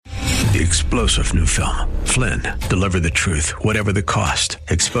The explosive new film, Flynn, deliver the truth, whatever the cost,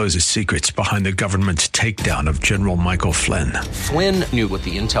 exposes secrets behind the government's takedown of General Michael Flynn. Flynn knew what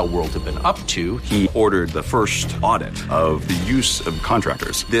the intel world had been up to. He ordered the first audit of the use of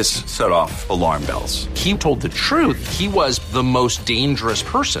contractors. This set off alarm bells. He told the truth. He was the most dangerous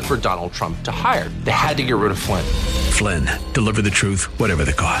person for Donald Trump to hire. They had to get rid of Flynn. Flynn, deliver the truth, whatever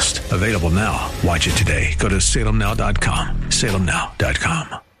the cost. Available now. Watch it today. Go to salemnow.com.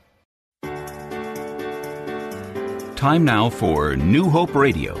 salemnow.com. Time now for New Hope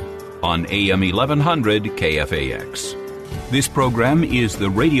Radio on AM 1100 KFAX. This program is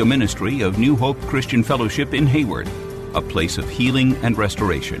the radio ministry of New Hope Christian Fellowship in Hayward, a place of healing and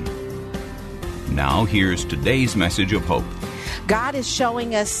restoration. Now here's today's message of hope. God is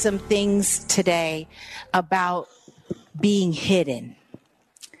showing us some things today about being hidden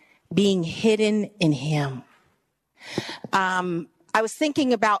in Him. I was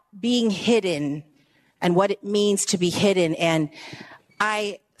thinking about being hidden and what it means to be hidden. And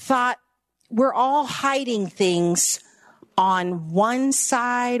I thought we're all hiding things on one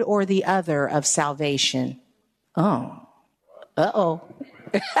side or the other of salvation.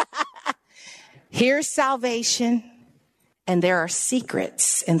 Here's salvation, and there are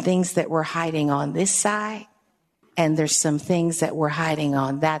secrets and things that we're hiding on this side, and there's some things that we're hiding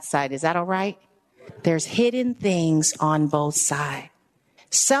on that side. Is that all right? There's hidden things on both sides.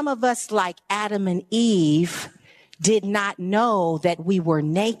 Some of us, like Adam and Eve, did not know that we were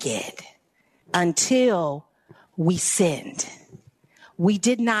naked until we sinned. We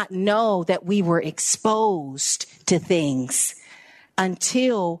did not know that we were exposed to things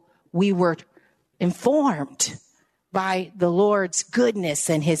until we were informed by the Lord's goodness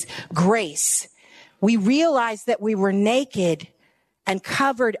and His grace. We realized that we were naked and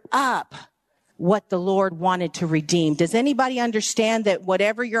covered up what the Lord wanted to redeem. Does anybody understand that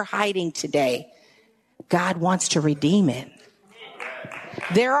whatever you're hiding today, God wants to redeem it?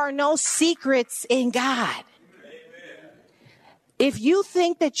 There are no secrets in God. If you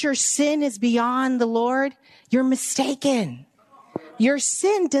think that your sin is beyond the Lord, you're mistaken. Your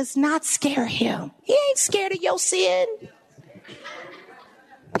sin does not scare Him. He ain't scared of your sin.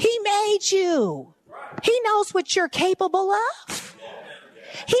 He made you. He knows what you're capable of.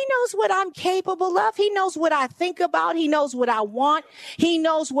 He knows what I'm capable of. He knows what I think about. He knows what I want. He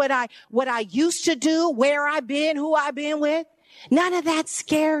knows what I used to do, where I've been, who I've been with. None of that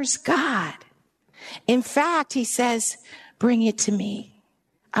scares God. In fact, He says, bring it to me.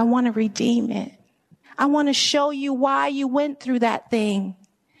 I want to redeem it. I want to show you why you went through that thing.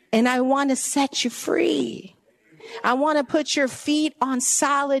 And I want to set you free. I want to put your feet on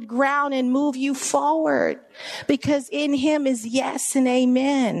solid ground and move you forward, because in Him is yes and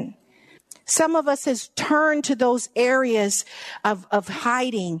amen. Some of us has turned to those areas of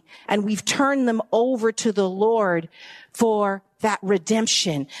hiding, and we've turned them over to the Lord for that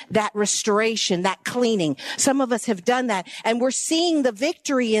redemption, that restoration, that cleaning. Some of us have done that, and we're seeing the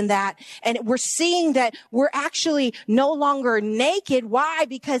victory in that. And we're seeing that we're actually no longer naked. Why?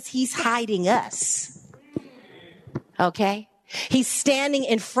 Because He's hiding us. Okay? He's standing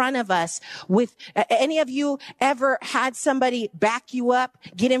in front of us with, any of you ever had somebody back you up,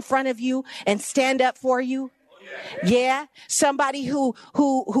 get in front of you and stand up for you? Yeah. Somebody who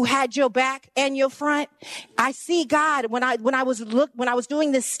had your back and your front. I see God when I was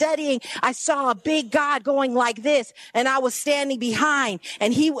doing this studying, I saw a big God going like this, and I was standing behind,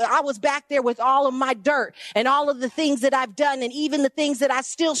 and I was back there with all of my dirt and all of the things that I've done and even the things that I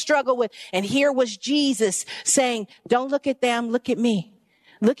still struggle with. And here was Jesus saying, don't look at them, look at me.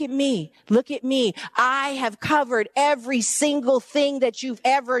 Look at me. Look at me. I have covered every single thing that you've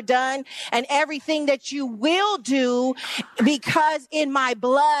ever done and everything that you will do, because in my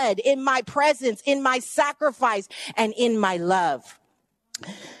blood, in my presence, in my sacrifice, and in my love.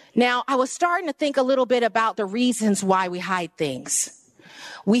 Now, I was starting to think a little bit about the reasons why we hide things.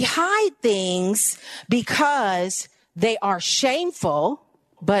 We hide things because they are shameful,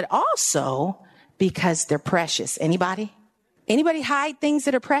 but also because they're precious. Anybody hide things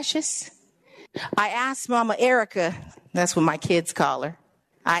that are precious? I asked Mama Erica, that's what my kids call her.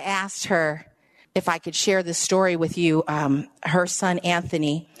 I asked her if I could share this story with you. Her son,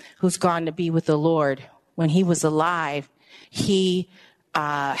 Anthony, who's gone to be with the Lord, when he was alive, he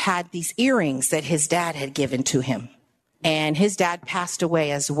had these earrings that his dad had given to him. And his dad passed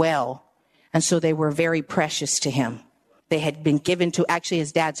away as well. And so they were very precious to him. They had been given to, actually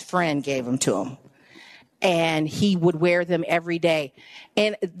his dad's friend gave them to him. And he would wear them every day.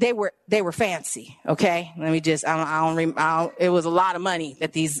 And they were fancy. Okay. Let me just, it was a lot of money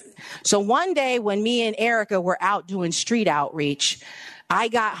that these. So one day when me and Erica were out doing street outreach, I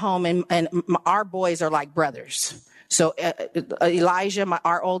got home and our boys are like brothers. So Elijah,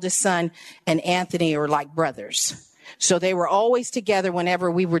 our oldest son, and Anthony are like brothers. So they were always together whenever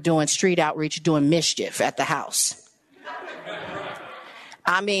we were doing street outreach, doing mischief at the house.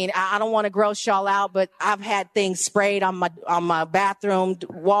 I mean, I don't want to gross y'all out, but I've had things sprayed on my bathroom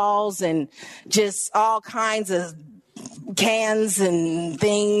walls and just all kinds of cans and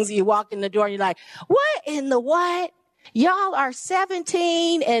things. You walk in the door and you're like, what in the what? Y'all are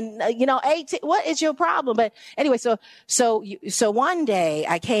 17 and 18. What is your problem? But anyway, so one day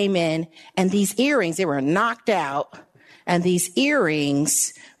I came in and these earrings, they were knocked out and these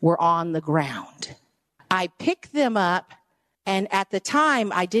earrings were on the ground. I picked them up. And at the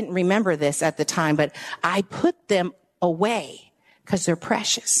time, I didn't remember this at the time, but I put them away because they're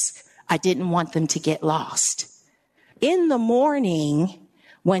precious. I didn't want them to get lost. In the morning,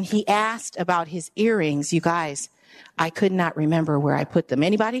 when he asked about his earrings, you guys, I could not remember where I put them.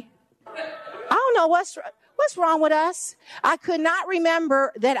 Anybody? I don't know what's wrong with us. I could not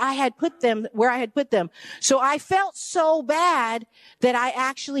remember that I had put them where I had put them. So I felt so bad that I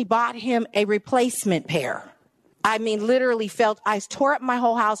actually bought him a replacement pair. I mean, literally I tore up my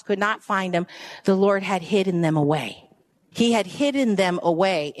whole house, could not find them. The Lord had hidden them away. He had hidden them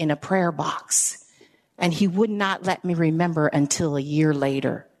away in a prayer box, and he would not let me remember until a year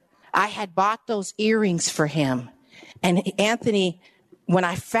later. I had bought those earrings for him. And Anthony, when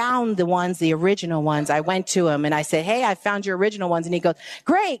I found the original ones, I went to him and I said, hey, I found your original ones. And he goes,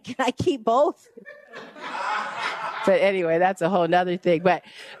 great. Can I keep both? But anyway, that's a whole nother thing. But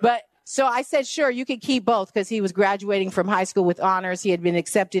so I said, sure, you can keep both, because he was graduating from high school with honors. He had been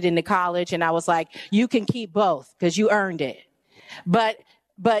accepted into college. And I was like, you can keep both because you earned it. But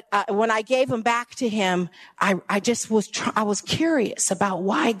when I gave them back to him, I was curious about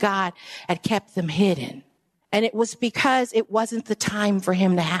why God had kept them hidden. And it was because it wasn't the time for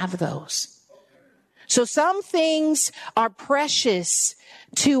him to have those. So some things are precious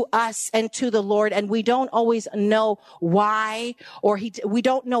to us and to the Lord, and we don't always know why, or we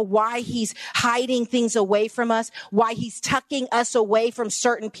don't know why he's hiding things away from us, why he's tucking us away from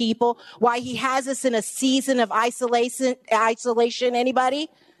certain people, why he has us in a season of isolation. Anybody?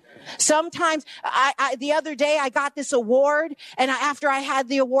 Sometimes the other day I got this award, and after I had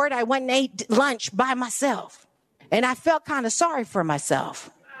the award, I went and ate lunch by myself, and I felt kind of sorry for myself.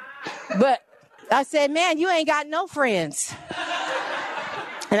 But I said, man, you ain't got no friends.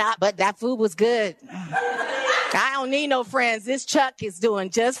 But that food was good. I don't need no friends. This Chuck is doing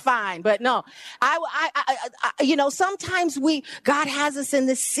just fine. But no, sometimes God has us in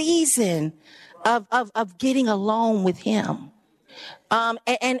this season of getting alone with him.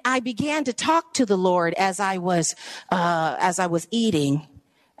 And I began to talk to the Lord as I was eating,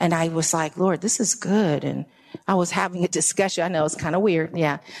 and I was like, Lord, this is good. And I was having a discussion. I know it's kind of weird.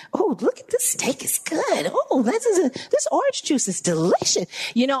 Yeah. Oh, look at this steak is good. Oh, this orange juice is delicious.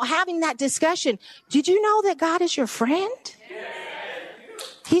 Having that discussion. Did you know that God is your friend?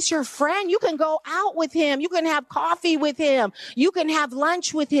 He's your friend. You can go out with him. You can have coffee with him. You can have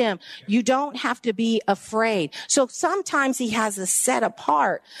lunch with him. You don't have to be afraid. So sometimes he has us set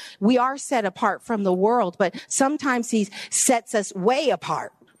apart. We are set apart from the world, but sometimes he sets us way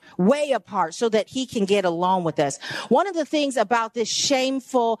apart so that he can get along with us. One of the things about this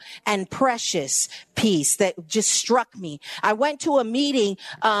shameful and precious piece that just struck me, I went to a meeting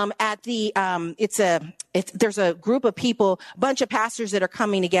at there's a group of people, a bunch of pastors that are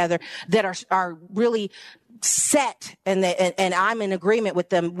coming together that are really set, and I'm in agreement with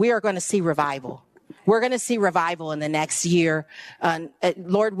them. We are going to see revival. We're going to see revival in the next year.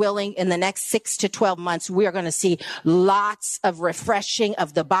 Lord willing, in the next 6 to 12 months, we are going to see lots of refreshing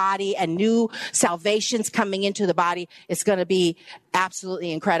of the body and new salvations coming into the body. It's going to be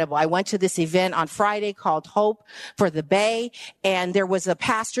absolutely incredible. I went to this event on Friday called Hope for the Bay, and there was a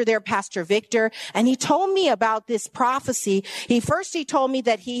pastor there, Pastor Victor, and he told me about this prophecy. He told me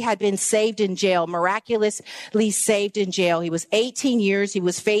that he had been saved in jail, miraculously saved in jail. He was 18 years. He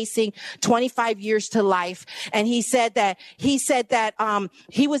was facing 25 years to life. And he said that he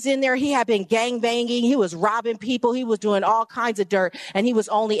was in there. He had been gang banging. He was robbing people. He was doing all kinds of dirt. And he was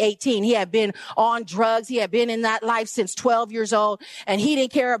only 18. He had been on drugs. He had been in that life since 12 years old. And he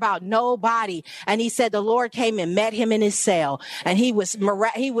didn't care about nobody. And he said the Lord came and met him in his cell. And he was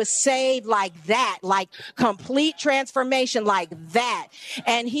saved like that, like complete transformation like that.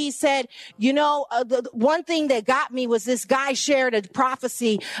 And he said, the one thing that got me was this guy shared a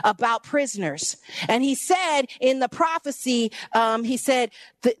prophecy about prisoners. And he said in the prophecy, he said,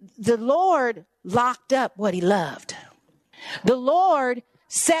 the Lord locked up what he loved. The Lord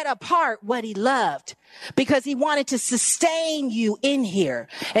set apart what he loved, because he wanted to sustain you in here.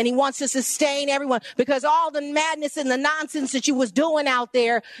 And he wants to sustain everyone, because all the madness and the nonsense that you was doing out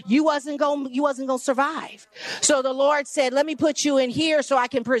there, you wasn't going to survive. So the Lord said, let me put you in here so I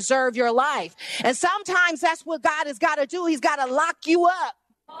can preserve your life. And sometimes that's what God has got to do. He's got to lock you up.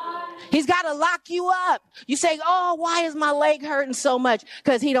 He's got to lock you up. You say, oh, why is my leg hurting so much?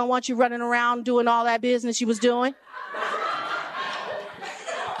 Because he don't want you running around doing all that business you was doing.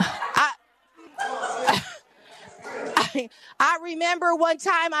 I remember one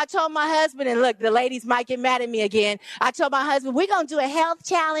time I told my husband, and look, the ladies might get mad at me again. I told my husband, we're going to do a health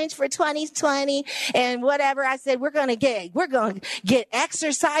challenge for 2020 and whatever. I said, we're going to get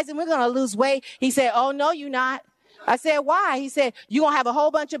exercise and we're going to lose weight. He said, oh, no, you're not. I said, why? He said, you're going to have a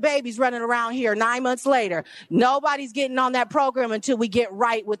whole bunch of babies running around here 9 months later. Nobody's getting on that program until we get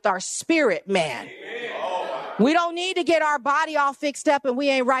right with our spirit, man. We don't need to get our body all fixed up and we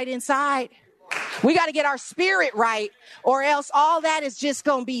ain't right inside. We got to get our spirit right, or else all that is just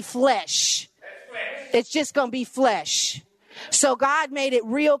going to be flesh. It's just going to be flesh. So God made it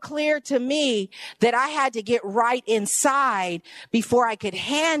real clear to me that I had to get right inside before I could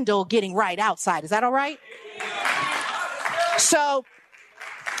handle getting right outside. Is that all right? So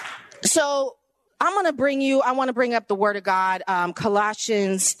I want to bring up the word of God,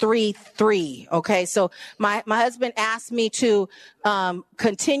 Colossians 3:3. Okay. So my husband asked me to,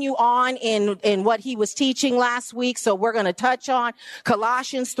 continue on in what he was teaching last week. So we're going to touch on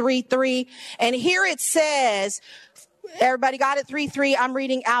Colossians 3:3. And here it says, everybody got it? 3:3. I'm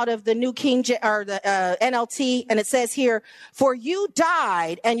reading out of the New King or the NLT. And it says here, for you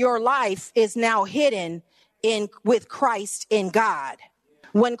died and your life is now hidden with Christ in God.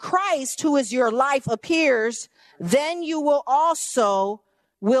 When Christ, who is your life, appears, then you will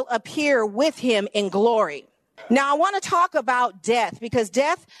appear with him in glory. Now, I want to talk about death, because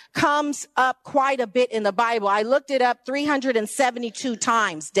death comes up quite a bit in the Bible. I looked it up 372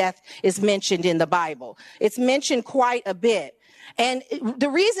 times. Death is mentioned in the Bible. It's mentioned quite a bit. And the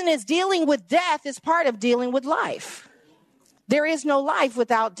reason is dealing with death is part of dealing with life. There is no life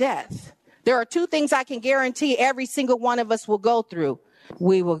without death. There are two things I can guarantee every single one of us will go through.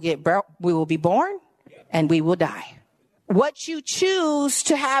 We will be born and we will die. What you choose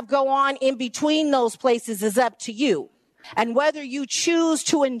to have go on in between those places is up to you. And whether you choose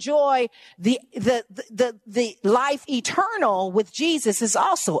to enjoy the life eternal with Jesus is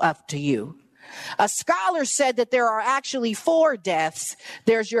also up to you. A scholar said that there are actually 4 deaths.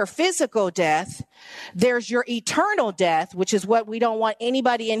 There's your physical death. There's your eternal death, which is what we don't want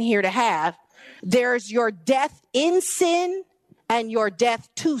anybody in here to have. There's your death in sin and your death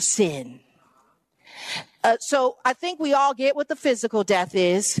to sin. So I think we all get what the physical death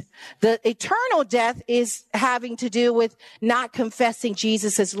is. The eternal death is having to do with not confessing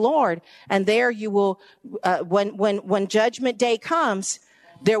Jesus as Lord. And there you will, when judgment day comes,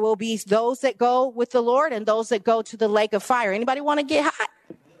 there will be those that go with the Lord and those that go to the lake of fire. Anybody want to get hot?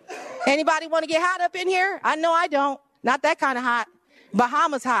 Anybody want to get hot up in here? I know I don't. Not that kind of hot.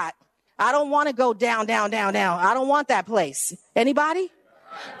 Bahamas hot. I don't want to go down, down, down, down. I don't want that place. Anybody?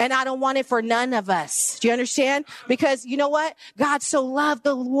 And I don't want it for none of us. Do you understand? Because you know what? God so loved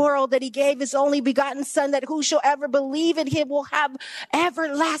the world that he gave his only begotten son, that whosoever believe in him will have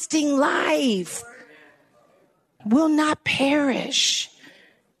everlasting life. Will not perish.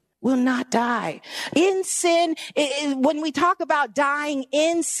 Will not die. In sin, when we talk about dying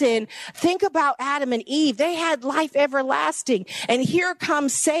in sin, think about Adam and Eve. They had life everlasting. And here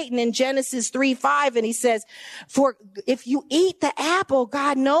comes Satan in Genesis 3:5, and he says, for if you eat the apple,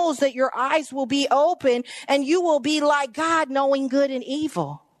 God knows that your eyes will be open and you will be like God, knowing good and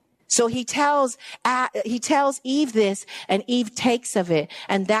evil. So he tells Eve this, and Eve takes of it.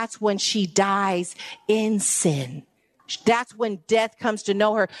 And that's when she dies in sin. That's when death comes to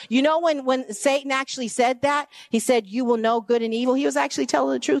know her. You know, when Satan actually said that, he said, you will know good and evil. He was actually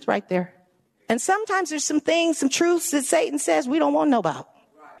telling the truth right there. And sometimes there's some truths that Satan says we don't want to know about.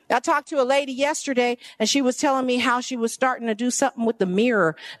 I talked to a lady yesterday, and she was telling me how she was starting to do something with the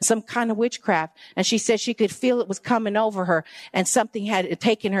mirror, some kind of witchcraft. And she said she could feel it was coming over her, and something had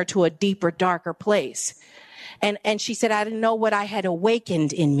taken her to a deeper, darker place. And she said, I didn't know what I had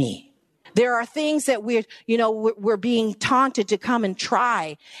awakened in me. There are things that we're being taunted to come and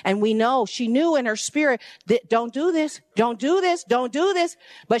try. And she knew in her spirit that don't do this, don't do this, don't do this.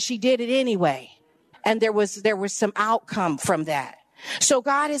 But she did it anyway. And there was some outcome from that. So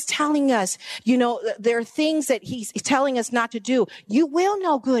God is telling us, there are things that he's telling us not to do. You will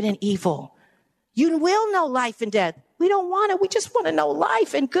know good and evil. You will know life and death. We don't want it. We just want to know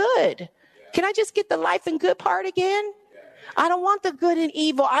life and good. Can I just get the life and good part again? I don't want the good and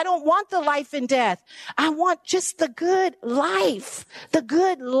evil. I don't want the life and death. I want just the good life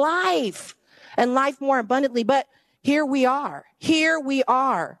and life more abundantly. But here we are.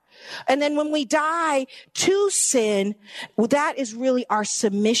 And then when we die to sin, well, that is really our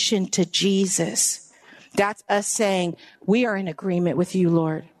submission to Jesus. That's us saying, we are in agreement with you,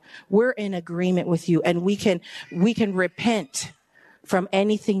 Lord. We're in agreement with you, and we can repent from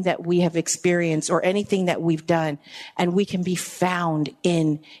anything that we have experienced or anything that we've done, and we can be found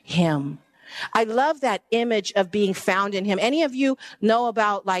in him. I love that image of being found in him. Any of you know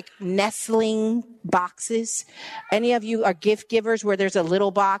about like nestling boxes? Any of you are gift givers where there's a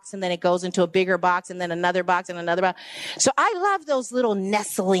little box and then it goes into a bigger box and then another box and another box? So I love those little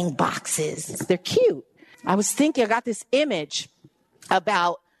nestling boxes. They're cute. I was thinking, I got this image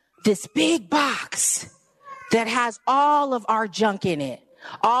about this big box that has all of our junk in it,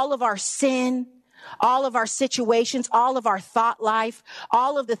 all of our sin, all of our situations, all of our thought life,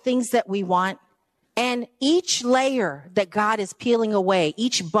 all of the things that we want. And each layer that God is peeling away,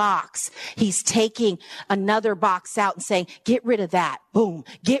 each box, he's taking another box out and saying, get rid of that. Boom.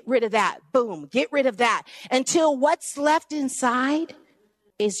 Get rid of that. Boom. Get rid of that. Until what's left inside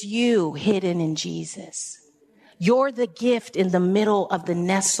is you hidden in Jesus. You're the gift in the middle of the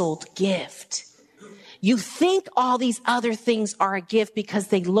nestled gift. You think all these other things are a gift because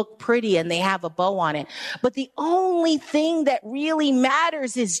they look pretty and they have a bow on it. But the only thing that really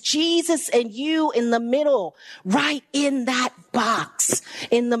matters is Jesus and you in the middle, right in that box,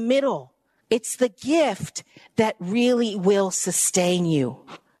 in the middle. It's the gift that really will sustain you.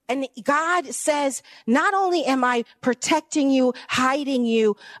 And God says, not only am I protecting you, hiding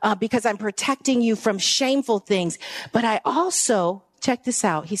you, because I'm protecting you from shameful things, but I also, check this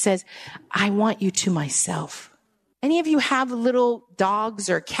out. He says, I want you to myself. Any of you have little dogs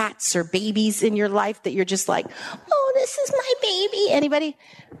or cats or babies in your life that you're just like, oh, this is my baby? Anybody?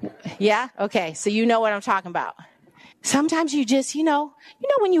 Yeah? Okay. So you know what I'm talking about. Sometimes you just, you know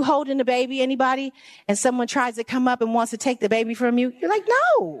when you hold in a baby, anybody, and someone tries to come up and wants to take the baby from you, you're like,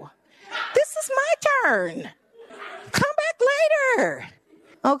 no, this is my turn. Come back later.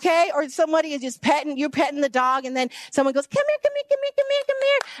 Okay? Or somebody is just you're petting the dog, and then someone goes, come here.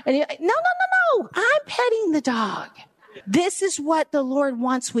 And you're like, no. I'm petting the dog. This is what the Lord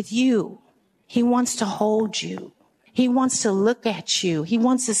wants with you. He wants to hold you. He wants to look at you. He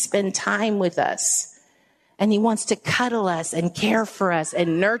wants to spend time with us. And he wants to cuddle us and care for us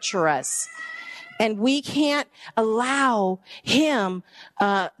and nurture us. And we can't allow anything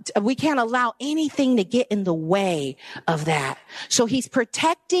to get in the way of that. So he's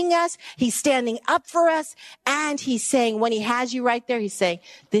protecting us. He's standing up for us. And he's saying, when he has you right there, he's saying,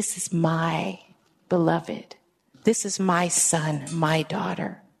 this is my beloved. This is my son, my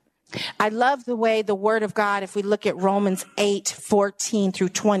daughter. I love the way the word of God, if we look at Romans 8:14 through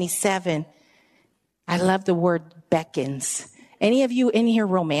 27, I love the word beckons. Any of you in here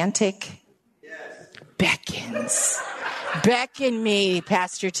romantic? Yes. Beckons. Beckon me,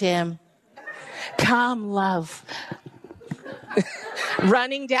 Pastor Tim. Come, love.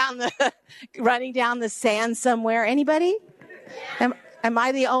 running down the sand somewhere. Anybody? Am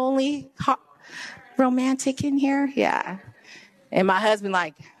I the only romantic in here? Yeah. And my husband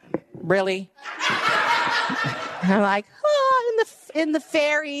like, really? I'm like, in the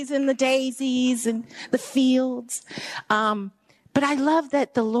fairies and the daisies and the fields. But I love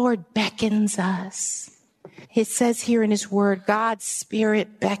that the Lord beckons us. It says here in his word, God's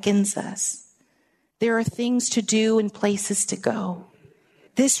Spirit beckons us. There are things to do and places to go.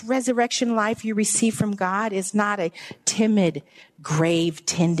 This resurrection life you receive from God is not a timid,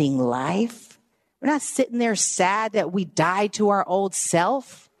 grave-tending life. We're not sitting there sad that we died to our old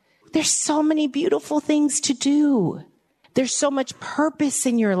self. There's so many beautiful things to do. There's so much purpose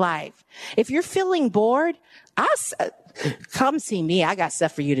in your life. If you're feeling bored, come see me. I got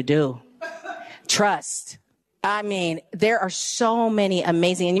stuff for you to do. Trust. I mean, there are so many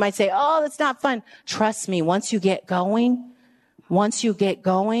amazing, and you might say, oh, that's not fun. Trust me, once you get going,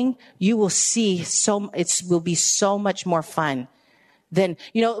 you will see it will be so much more fun. Then,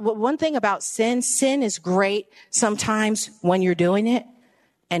 one thing about sin is great sometimes when you're doing it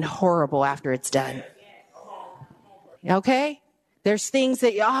and horrible after it's done. Okay? There's things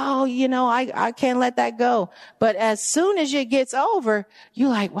that, I can't let that go. But as soon as it gets over, you're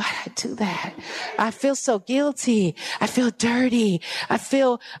like, why did I do that? I feel so guilty. I feel dirty. I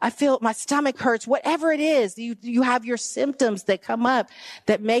feel my stomach hurts. Whatever it is, you have your symptoms that come up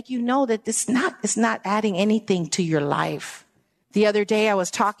that make you know that it's not adding anything to your life. The other day I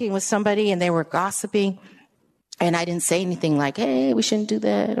was talking with somebody and they were gossiping, and I didn't say anything like, hey, we shouldn't do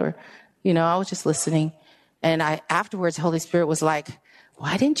that. Or, I was just listening. And afterwards, Holy Spirit was like,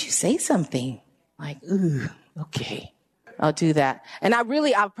 why didn't you say something? Like, ooh, okay, I'll do that. And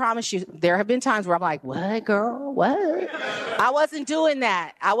I promise you, there have been times where I'm like, what, girl, what? I wasn't doing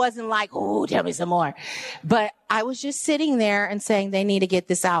that. I wasn't like, oh, tell me some more. But I was just sitting there and saying they need to get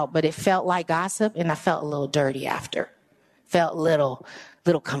this out. But it felt like gossip, and I felt a little dirty after. Felt little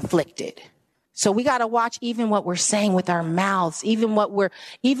conflicted. So we got to watch even what we're saying with our mouths, even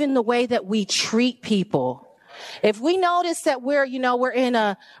the way that we treat people. If we notice that we're in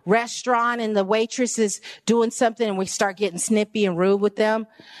a restaurant and the waitress is doing something and we start getting snippy and rude with them,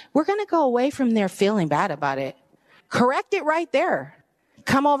 we're going to go away from there feeling bad about it. Correct it right there.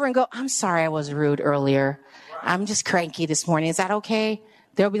 Come over and go, I'm sorry I was rude earlier. I'm just cranky this morning. Is that okay?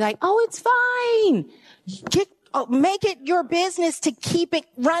 They'll be like, oh, it's fine. Make it your business to keep it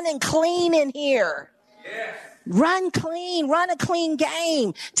running clean in here. Yes. Run clean, run a clean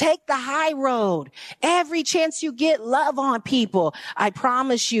game. Take the high road. Every chance you get, love on people. I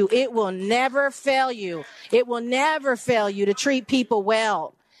promise you, it will never fail you. It will never fail you to treat people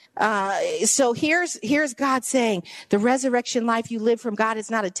well. So here's God saying, the resurrection life you live from God is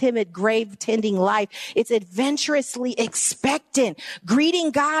not a timid, grave-tending life. It's adventurously expectant,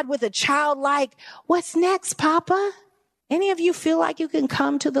 greeting God with a childlike, what's next, Papa? Any of you feel like you can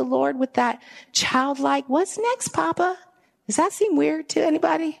come to the Lord with that childlike, what's next, Papa? Does that seem weird to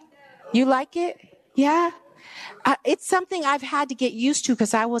anybody? You like it? Yeah? It's something I've had to get used to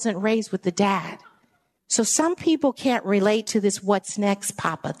because I wasn't raised with the dad. So some people can't relate to this what's next,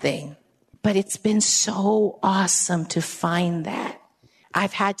 Papa thing. But it's been so awesome to find that.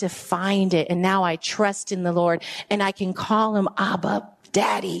 I've had to find it, and now I trust in the Lord, and I can call him Abba,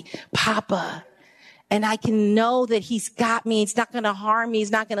 Daddy, Papa. And I can know that he's got me. He's not going to harm me.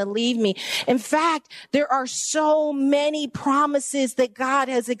 He's not going to leave me. In fact, there are so many promises that God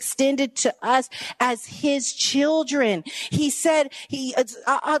has extended to us as his children. He said,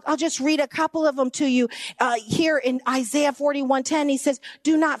 I'll just read a couple of them to you. Here in Isaiah 41:10, he says,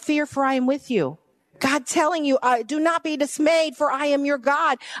 do not fear, for I am with you. God telling you, do not be dismayed, for I am your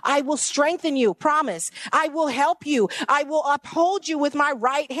God. I will strengthen you. Promise. I will help you. I will uphold you with my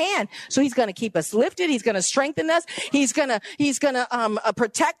right hand. So he's going to keep us lifted. He's going to strengthen us. He's going to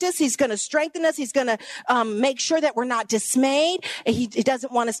protect us. He's going to strengthen us. He's going to make sure that we're not dismayed. He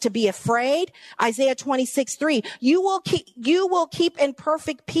doesn't want us to be afraid. Isaiah 26:3. You will keep in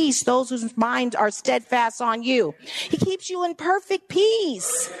perfect peace those whose minds are steadfast on you. He keeps you in perfect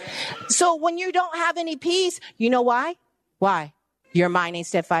peace. So when you don't have any peace, you know why? Why? Your mind ain't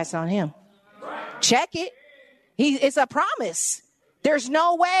steadfast on him. Check it. It's a promise. There's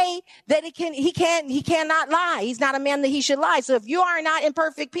no way that he cannot lie. He's not a man that he should lie. So if you are not in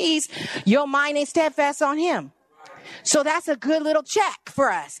perfect peace, your mind ain't steadfast on him. So that's a good little check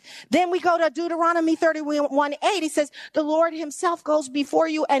for us. Then we go to Deuteronomy 31:8. He says, the Lord himself goes before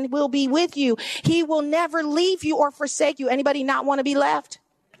you and will be with you. He will never leave you or forsake you. Anybody not want to be left?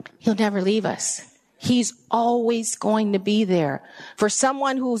 He'll never leave us. He's always going to be there. For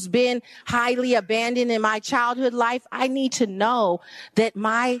someone who's been highly abandoned in my childhood life, I need to know that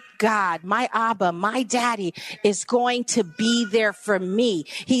my God, my Abba, my Daddy is going to be there for me.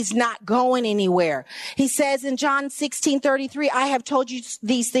 He's not going anywhere. He says in John 16:33, I have told you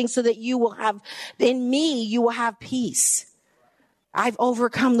these things so that you will have, in me, you will have peace. I've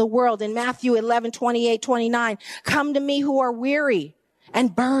overcome the world. In Matthew 11:28-29, come to me who are weary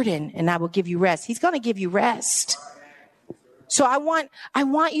and burden, and I will give you rest. He's going to give you rest. So I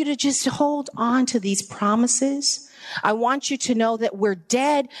want you to just hold on to these promises. I want you to know that we're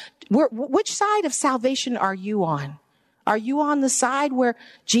dead. Which side of salvation are you on? Are you on the side where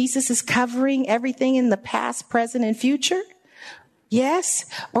Jesus is covering everything in the past, present, and future? Yes?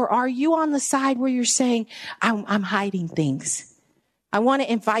 Or are you on the side where you're saying, I'm hiding things? I want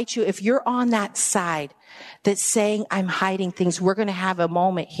to invite you, if you're on that side that's saying, I'm hiding things, we're going to have a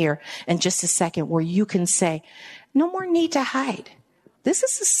moment here in just a second where you can say, no more need to hide. This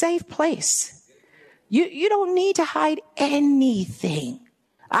is a safe place. You don't need to hide anything.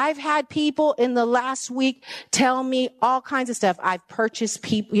 I've had people in the last week tell me all kinds of stuff. I've purchased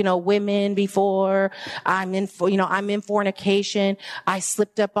people, women before. I'm in fornication. I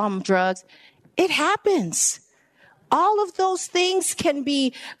slipped up on drugs. It happens. All of those things can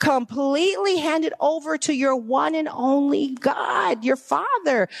be completely handed over to your one and only God, your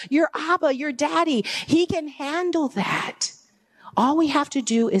Father, your Abba, your Daddy. He can handle that. All we have to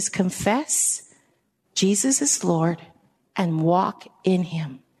do is confess Jesus is Lord and walk in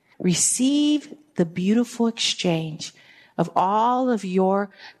him. Receive the beautiful exchange of all of your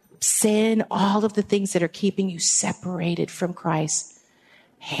sin, all of the things that are keeping you separated from Christ.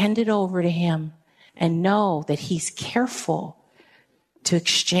 Hand it over to him and know that he's careful to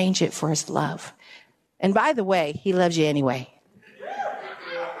exchange it for his love. And by the way, he loves you anyway.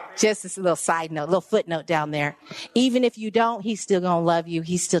 Just this little side note, little footnote down there. Even if you don't, he's still going to love you.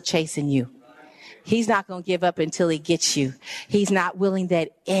 He's still chasing you. He's not going to give up until he gets you. He's not willing that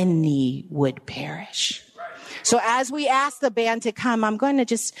any would perish. So as we ask the band to come, I'm going to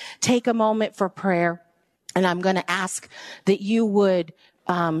just take a moment for prayer. And I'm going to ask that you would,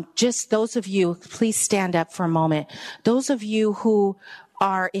 just those of you, please stand up for a moment. Those of you who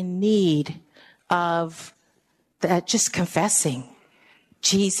are in need of that, just confessing,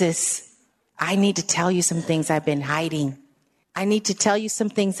 Jesus, I need to tell you some things I've been hiding. I need to tell you some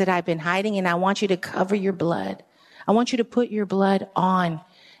things that I've been hiding, and I want you to cover your blood. I want you to put your blood on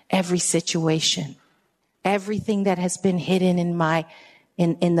every situation, everything that has been hidden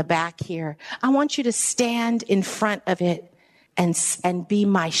in the back here. I want you to stand in front of it and be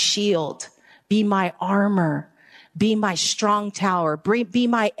my shield, be my armor, be my strong tower, be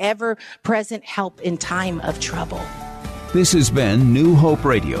my ever-present help in time of trouble. This has been New Hope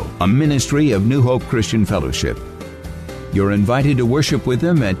Radio, a ministry of New Hope Christian Fellowship. You're invited to worship with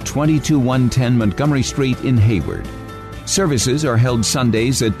them at 22110 Montgomery Street in Hayward. Services are held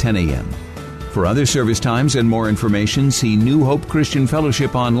Sundays at 10 a.m. For other service times and more information, see New Hope Christian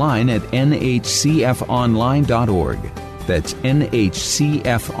Fellowship online at nhcfonline.org. That's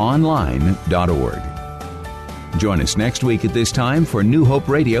nhcfonline.org. Join us next week at this time for New Hope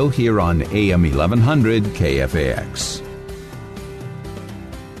Radio here on AM 1100 KFAX.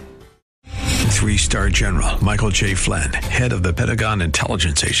 3-star General Michael J. Flynn, head of the Pentagon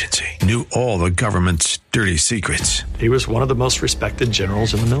Intelligence Agency, knew all the government's dirty secrets. He was one of the most respected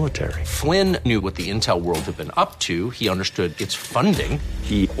generals in the military. Flynn knew what the intel world had been up to. He understood its funding.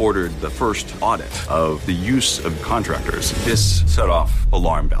 He ordered the first audit of the use of contractors. This set off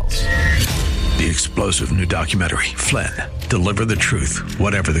alarm bells. The explosive new documentary, Flynn, Deliver the Truth,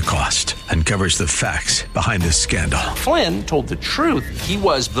 Whatever the Cost, uncovers the facts behind this scandal. Flynn told the truth. He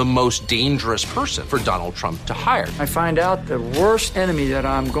was the most dangerous person for Donald Trump to hire. I find out the worst enemy that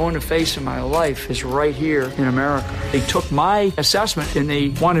I'm going to face in my life is right here in America. They took my assessment and they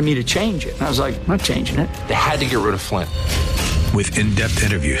wanted me to change it. And I was like, I'm not changing it. They had to get rid of Flynn. With in-depth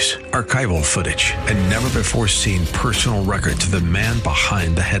interviews, archival footage, and never-before-seen personal records of the man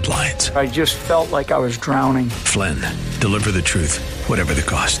behind the headlines. I just felt like I was drowning. Flynn, Deliver the Truth, Whatever the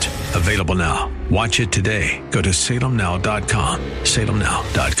Cost. Available now. Watch it today. Go to salemnow.com.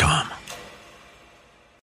 salemnow.com.